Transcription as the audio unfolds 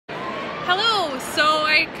So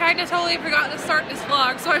I kind of totally forgot to start this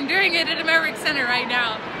vlog, so I'm doing it at American Center right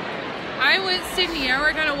now. I'm with Sydney and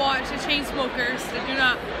we're gonna watch the Chainsmokers, the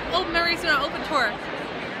Memories Do Not Open tour.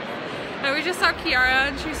 And we just saw Kiara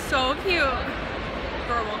and she's so cute.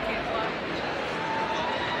 Adorable, cute.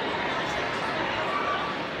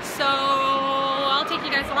 So I'll take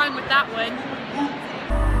you guys along with that one.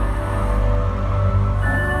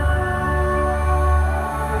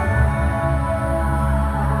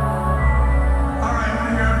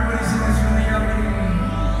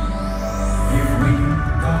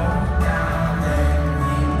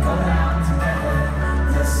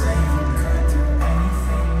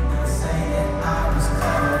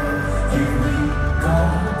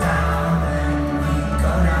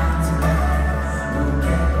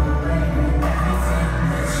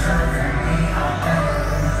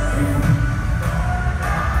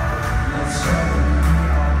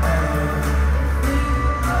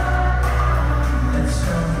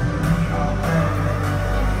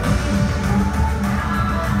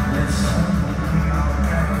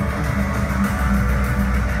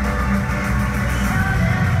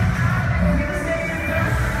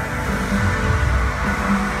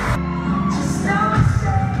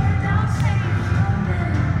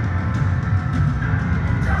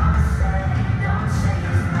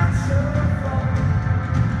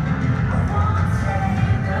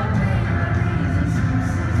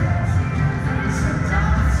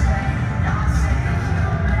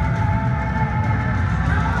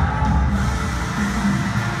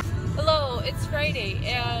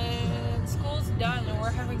 And school's done and we're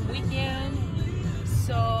having weekend,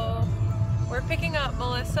 so we're picking up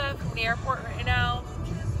Melissa from the airport right now,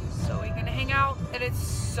 so we're gonna hang out. And it's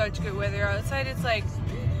such good weather outside. It's like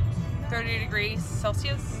 30 degrees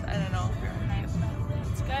Celsius, I don't know, Fahrenheit.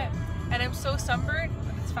 It's good, and I'm so sunburned,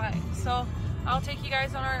 but it's fine. So I'll take you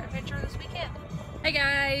guys on our adventure this weekend. Hi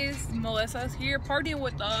guys, Melissa's here partying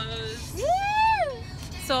with us. Woo!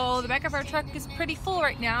 So the back of our truck is pretty full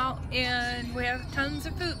right now, and we have tons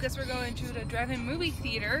of food because we're going to the drive-in movie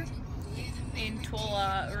theater in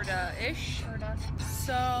Tula, Urda-ish.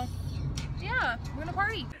 So yeah, we're gonna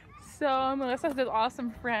party. So Melissa's this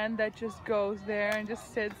awesome friend that just goes there and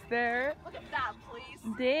just sits there. Look at that, please.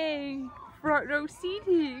 Dang, front row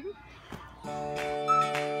seating.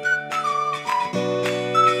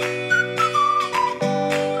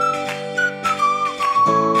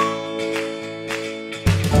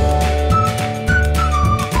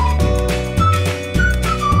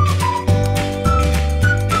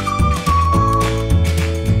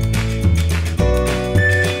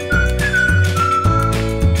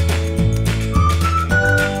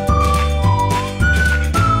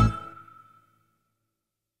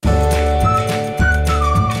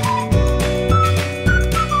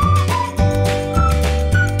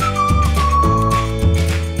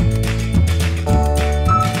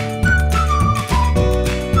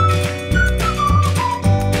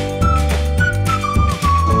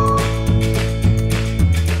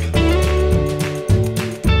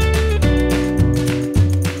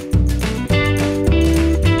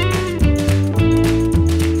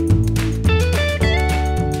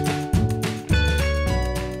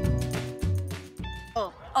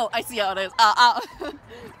 Oh, I see how it is.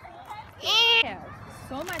 Yeah,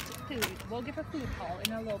 so much food. We'll give a food haul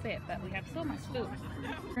in a little bit, but we have so much food.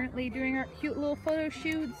 Currently doing our cute little photo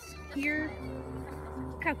shoots here.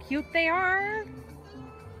 Look how cute they are.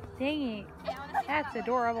 Dang it. That's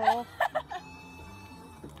adorable.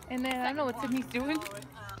 And then I don't know what Sydney's doing.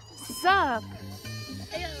 Sup?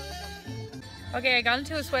 Okay, I got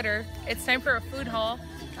into a sweater. It's time for a food haul.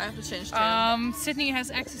 I have to change too. Sydney has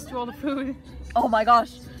access to all the food. Oh my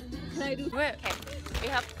gosh. Can I do it? Okay, we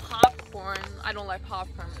have popcorn. I don't like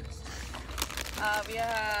popcorn. We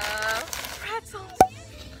have pretzels.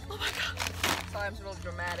 Oh my god. Sorry, I'm real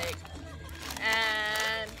dramatic.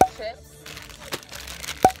 And chips.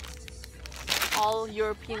 All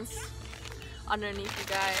Europeans underneath you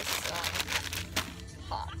guys.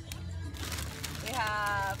 Hot. We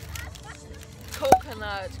have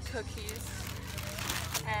coconut cookies.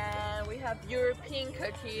 And we have European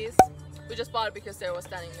cookies. We just bought it because they were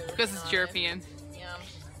standing European. Because it's European. Yeah,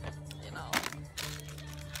 you know.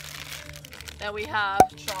 Then we have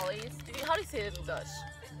trolleys. How do you say it in Dutch?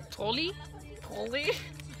 Trolley? Trolley?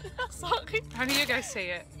 Sorry. How do you guys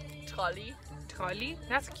say it? Trolley. Trolley?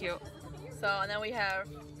 That's cute. So, and then we have...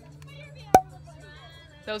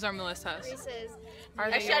 Those are Melissa's. Reese's. Are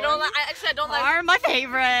they Actually, yours? I don't like... Are my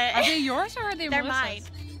favorite. Are they yours or are they They're Melissa's?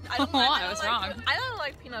 mine. I don't like, I was wrong. I don't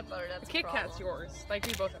like peanut butter. That's Kit the problem. Kat's yours. Like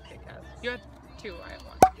we both have Kit Kats. You had two, I have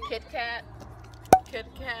one. Kit Kat. Kit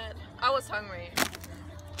Kat. I was hungry.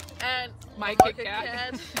 And My more Kit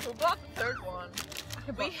Kat. Who bought the third one?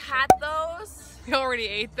 We had those. You already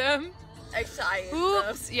ate them? Actually, I ate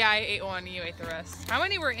Oops. them. Yeah, I ate one. You ate the rest. How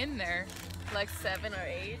many were in there? Like 7 or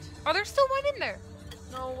 8. Oh, there's still one in there.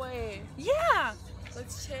 No way. Yeah.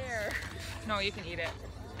 Let's share. No, you can eat it.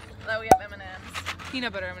 Then we have M&M's.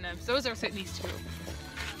 Peanut butter M&M's. Those are these two.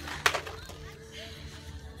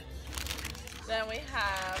 Then we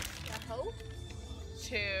have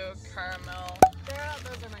 2 caramel.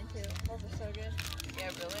 Those are mine too. Those are so good. Yeah,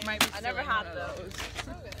 really? Might be I never stealing had one of those.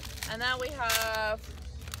 So good. And then we have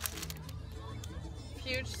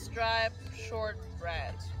huge stripe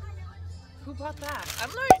shortbread. Who bought that?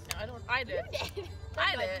 I did.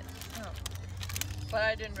 I did. Oh. But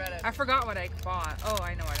I didn't read it. I forgot what I bought. Oh,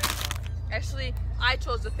 I know what I bought. Actually, I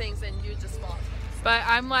chose the things and you just bought things. But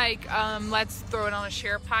I'm like, let's throw it on a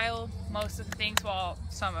share pile. Most of the things, well,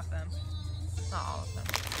 some of them. Not all of them.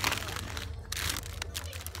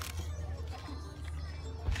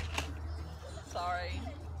 Sorry.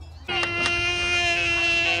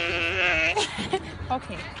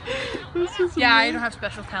 Okay. Yeah, I don't have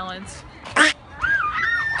special talents.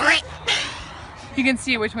 You can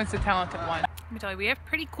see which one's the talented one. Let me tell you, we have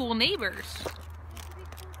pretty cool neighbors.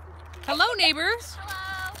 Hello, neighbors.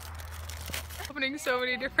 Hello. Opening so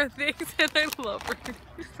many different things, and I love her.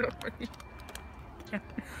 She's so funny.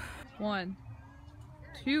 1,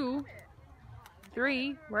 2,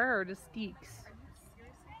 3. Where are the steaks?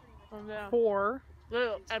 4.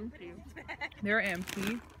 They're empty. They're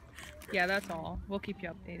empty. Yeah, that's all. We'll keep you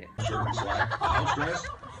updated. Service like house rest?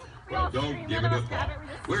 Well, don't give it a thought.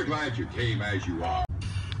 We're glad you came as you are.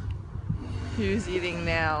 Who's eating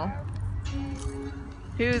now?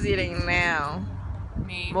 Who's eating now?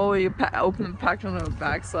 Me. Well, you open the pack on the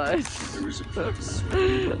backside. There was a place.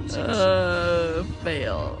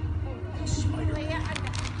 Fail. Next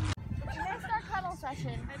our cuddle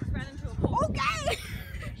session. I just ran into a pole. Okay.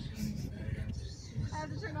 I have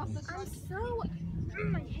to turn off the. I'm so.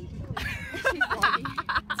 My ankle. She's vlogging.